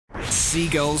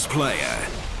Seagulls Player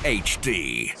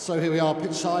HD. So here we are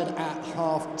pitchside at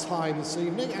half-time this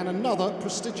evening, and another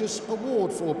prestigious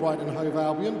award for Brighton Hove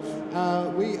Albion.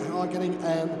 We are getting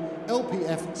an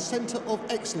LPF Centre of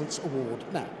Excellence award.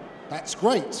 Now, that's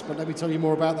great, but let me tell you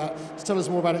more about that. To tell us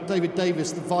more about it, David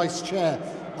Davies, the Vice Chair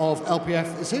of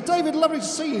LPF, is here. David, lovely to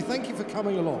see you. Thank you for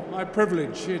coming along. My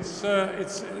privilege.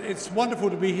 It's wonderful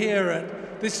to be here.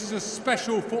 This is a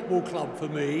special football club for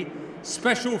me.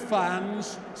 Special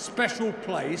fans, special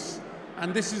place,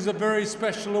 and this is a very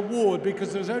special award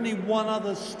because there's only one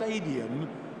other stadium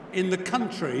in the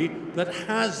country that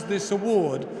has this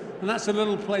award, and that's a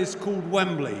little place called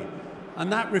Wembley.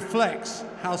 And that reflects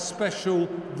how special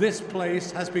this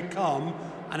place has become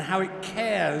and how it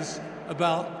cares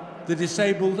about the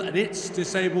disabled and its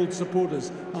disabled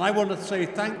supporters. And I want to say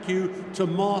thank you to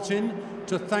Martin,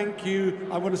 I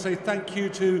want to say thank you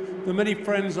to the many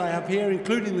friends I have here,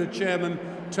 including the chairman,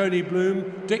 Tony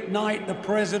Bloom, Dick Knight, the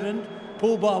president,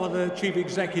 Paul Barber, the chief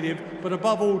executive, but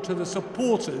above all to the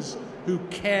supporters who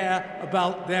care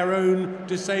about their own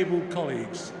disabled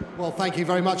colleagues. Well, thank you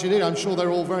very much indeed. I'm sure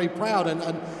they're all very proud, and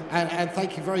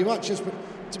thank you very much.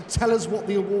 But tell us what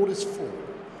the award is for.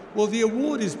 Well, the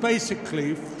award is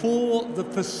basically for the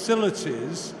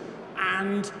facilities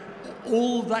and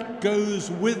all that goes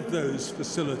with those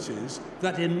facilities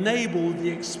that enable the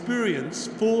experience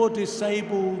for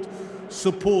disabled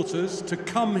supporters to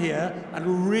come here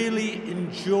and really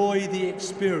enjoy the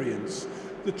experience.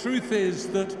 The truth is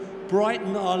that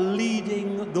Brighton are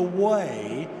leading the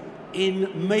way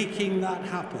in making that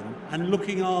happen and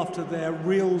looking after their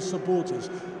real supporters.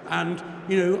 And,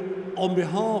 you know, on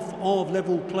behalf of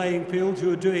Level Playing Field,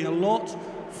 who are doing a lot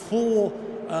for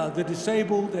their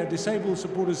disabled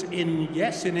supporters in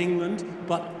England,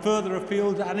 but further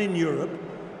afield and in Europe,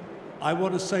 I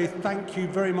want to say thank you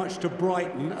very much to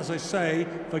Brighton, as I say,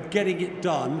 for getting it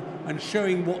done and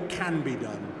showing what can be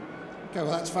done. Okay,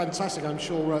 well, that's fantastic. I'm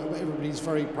sure everybody's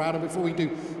very proud. And before we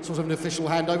do sort of an official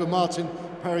handover, Martin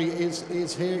Perry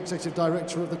is here, Executive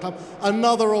Director of the club.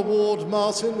 Another award,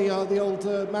 Martin. The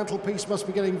old mantelpiece must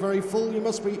be getting very full. You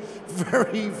must be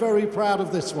very, very proud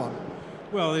of this one.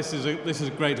 Well, this is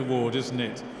a great award, isn't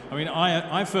it? I mean,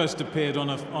 I first appeared on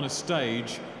a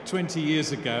stage 20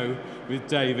 years ago with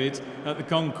David at the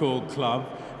Concord Club,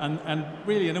 and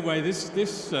really, in a way,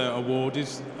 this award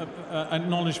is an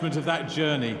acknowledgement of that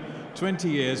journey. 20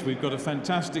 years, we've got a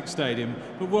fantastic stadium,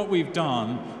 but what we've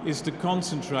done is to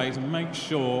concentrate and make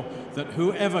sure that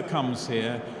whoever comes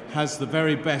here has the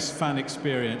very best fan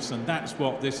experience, and that's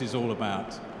what this is all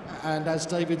about. And as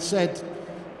David said,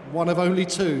 one of only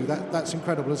two. That's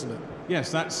incredible, isn't it? Yes,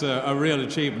 that's a real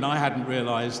achievement. I hadn't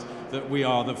realised that we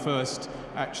are the first,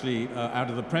 actually, out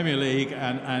of the Premier League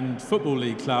and Football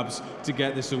League clubs to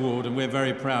get this award, and we're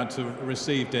very proud to have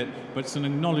received it. But it's an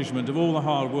acknowledgement of all the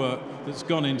hard work that's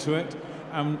gone into it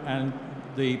and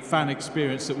the fan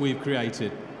experience that we've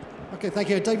created. Okay, thank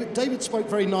you. David spoke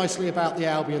very nicely about the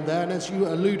Albion there, and as you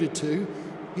alluded to,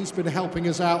 he's been helping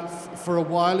us out for a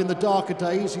while. In the darker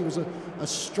days, he was a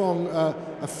strong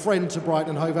a friend to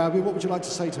Brighton Hove Albion. What would you like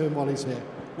to say to him while he's here?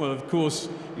 Well, of course,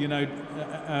 you know,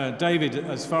 David,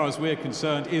 as far as we're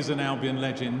concerned, is an Albion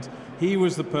legend. He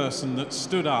was the person that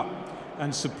stood up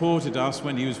and supported us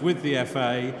when he was with the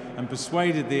FA and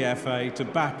persuaded the FA to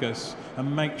back us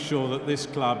and make sure that this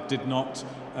club did not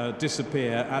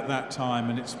disappear at that time,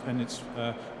 and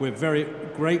we're very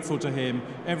grateful to him.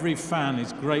 Every fan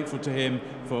is grateful to him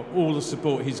for all the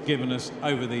support he's given us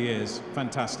over the years.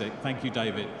 Fantastic. Thank you,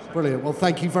 David. Brilliant. Well,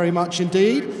 thank you very much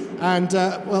indeed. And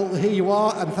well, here you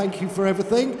are, and thank you for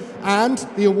everything. And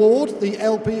the award, the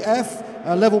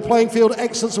LPF Level Playing Field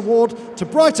Excellence Award to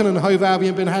Brighton and Hove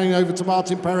Albion, been handing over to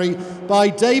Martin Perry by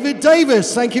David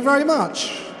Davies. Thank you very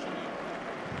much.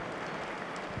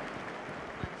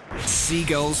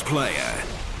 Seagulls Player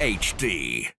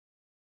HD.